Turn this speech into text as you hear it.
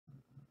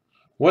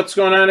What's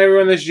going on,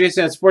 everyone? This is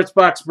Jason at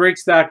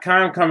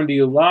SportsBoxBreaks.com coming to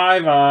you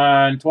live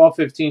on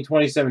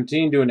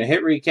 12/15/2017, doing a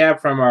hit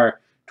recap from our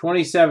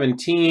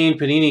 2017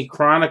 Panini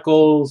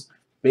Chronicles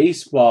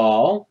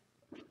baseball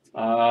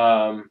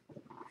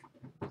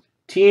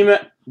team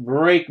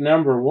break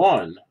number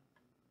 1.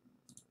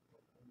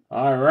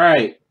 All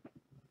right,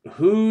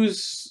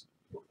 let's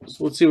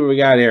see what we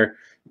got here.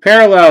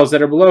 Parallels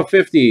that are below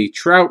 50: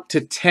 Trout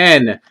to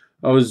 10,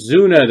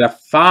 Ozuna to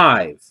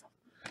 5.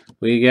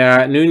 We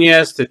got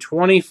Nunez to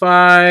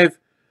 25,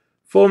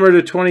 Fulmer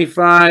to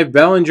 25,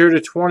 Bellinger to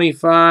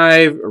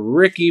 25,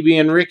 Ricky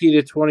being Ricky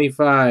to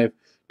 25,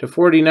 to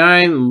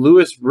 49,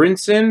 Lewis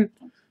Brinson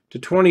to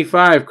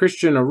 25,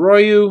 Christian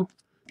Arroyo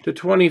to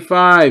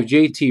 25,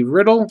 JT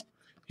Riddle,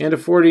 and to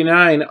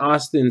 49,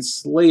 Austin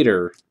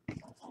Slater.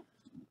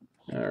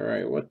 All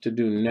right, what to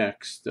do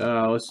next?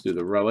 Let's do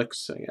the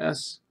relics, I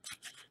guess.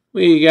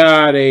 We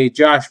got a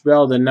Josh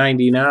Bell to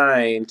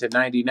 99, to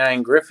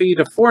 99 Griffey,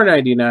 to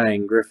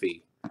 499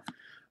 Griffey.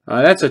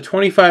 That's a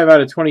 25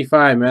 out of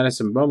 25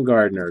 Madison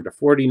Bumgarner, to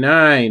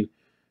 49.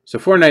 So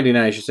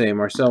 499, I should say,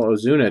 Marcell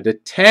Ozuna, to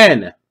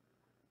 10.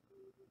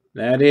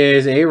 That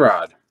is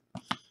A-Rod.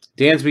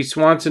 Dansby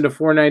Swanson to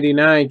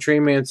 499,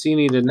 Trey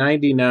Mancini to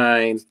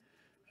 99.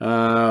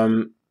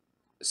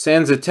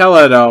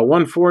 Sanzatella to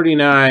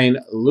 149,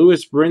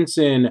 Lewis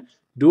Brinson,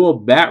 dual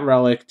bat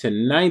relic to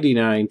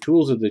 99,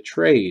 Tools of the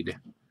Trade.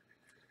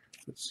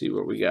 Let's see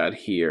what we got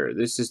here.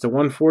 This is the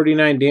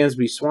 149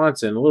 Dansby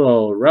Swanson, a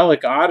little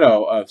relic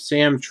auto of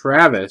Sam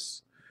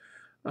Travis.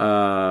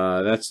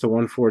 That's the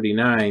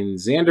 149.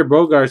 Xander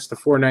Bogaerts to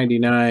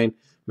 499,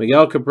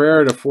 Miguel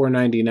Cabrera to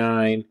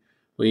 499.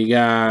 We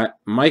got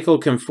Michael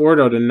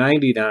Conforto to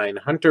 99,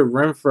 Hunter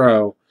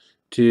Renfroe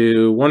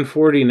to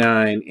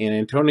 149, and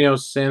Antonio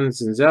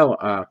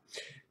Sanzatella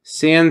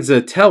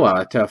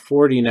to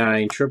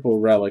 49, triple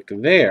relic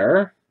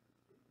there.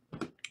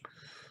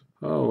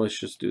 Oh, let's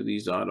just do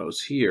these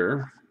autos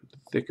here,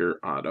 thicker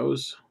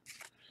autos.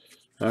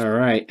 All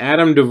right,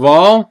 Adam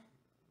Duvall,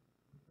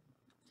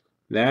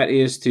 that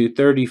is to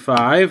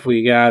 35.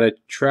 We got a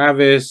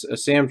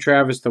Sam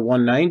Travis to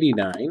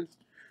 199.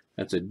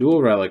 That's a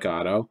dual relic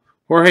auto.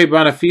 Jorge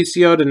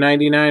Bonifacio to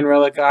 99,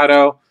 relic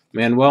auto.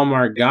 Manuel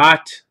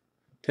Margot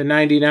to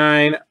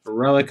 99,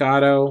 relic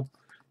auto.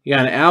 You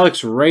got an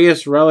Alex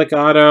Reyes relic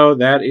auto.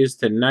 That is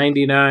to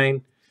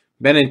 99.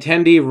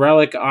 Benintendi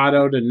relic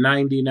auto to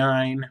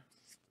 99.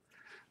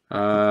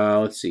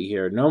 Let's see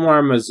here.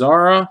 Nomar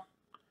Mazara.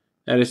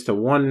 That is to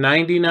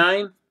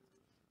 199.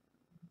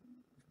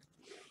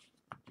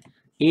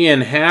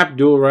 Ian Happ,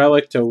 dual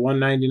relic to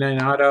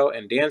 199 auto.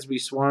 And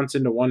Dansby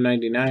Swanson to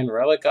 199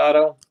 relic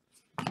auto.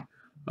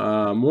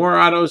 More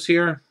autos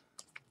here.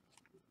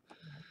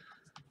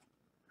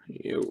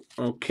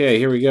 Okay,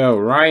 here we go.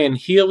 Ryan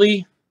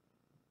Healy.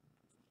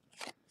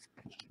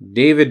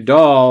 David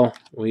Dahl.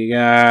 We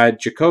got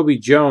Jacoby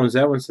Jones.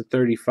 That one's to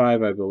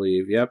 35, I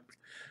believe. Yep.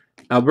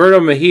 Alberto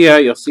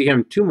Mejia. You'll see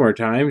him 2 more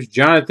times.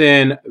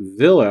 Jonathan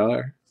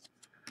Villar.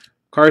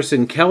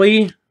 Carson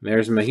Kelly.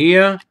 There's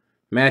Mejia.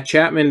 Matt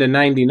Chapman to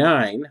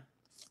 99.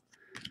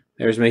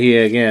 There's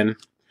Mejia again.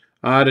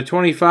 To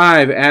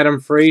 25, Adam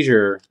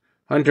Frazier.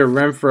 Hunter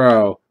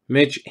Renfroe.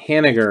 Mitch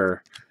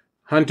Haniger.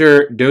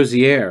 Hunter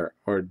Dozier.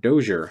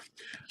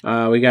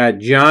 We got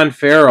John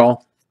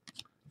Farrell.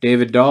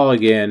 David Dahl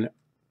again.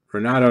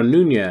 Renato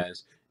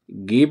Nunez.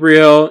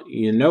 Gabriel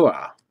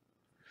Yanoa.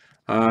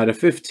 To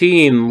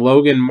 15,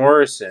 Logan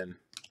Morrison.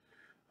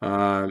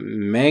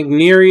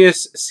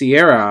 Magnerius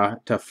Sierra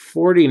to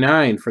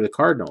 49 for the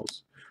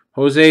Cardinals.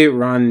 Jose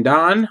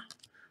Rondon.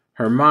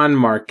 Herman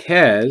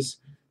Marquez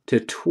to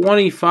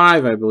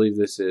 25, I believe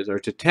this is, or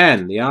to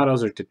 10. The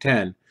autos are to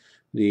 10.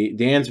 The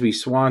Dansby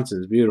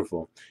Swanson's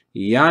beautiful.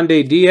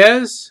 Yandy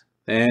Diaz.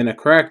 And a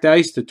cracked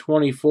ice to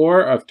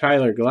 24 of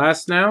Tyler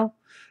Glasnow.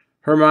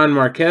 Herman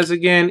Marquez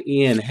again.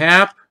 Ian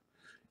Happ.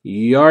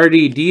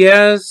 Yardy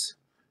Diaz.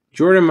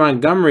 Jordan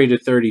Montgomery to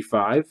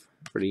 35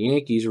 for the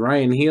Yankees.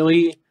 Ryan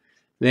Healy.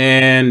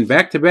 Then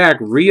back-to-back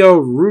Rio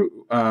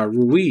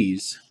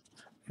Ruiz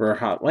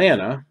for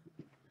Atlanta.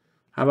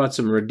 How about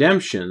some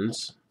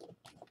redemptions?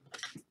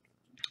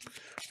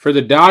 For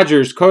the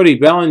Dodgers, Cody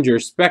Bellinger,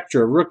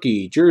 Spectra,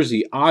 rookie,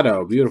 jersey,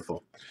 auto.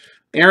 Beautiful.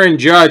 Aaron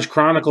Judge,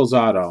 Chronicles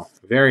auto.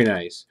 Very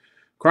nice.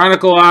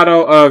 Chronicle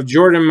auto of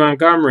Jordan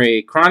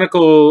Montgomery.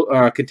 Chronicle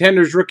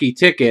Contenders rookie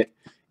ticket.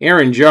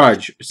 Aaron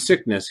Judge.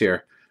 Sickness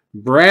here.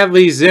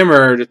 Bradley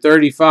Zimmer to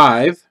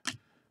 35.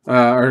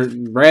 Or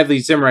Bradley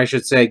Zimmer, I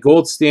should say.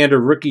 Gold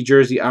standard rookie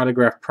jersey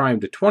autograph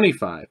prime to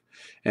 25.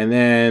 And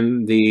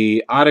then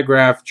the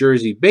autograph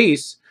jersey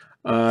base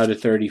to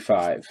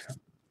 35.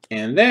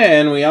 And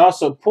then we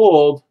also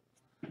pulled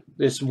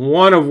this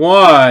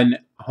 1/1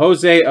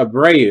 Jose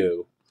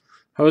Abreu.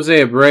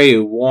 Jose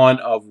Abreu,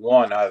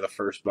 1/1 out of the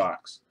first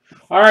box.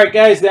 All right,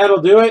 guys,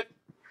 that'll do it.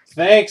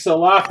 Thanks a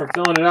lot for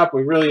filling it up.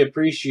 We really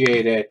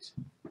appreciate it.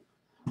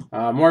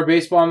 More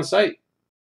baseball on the site.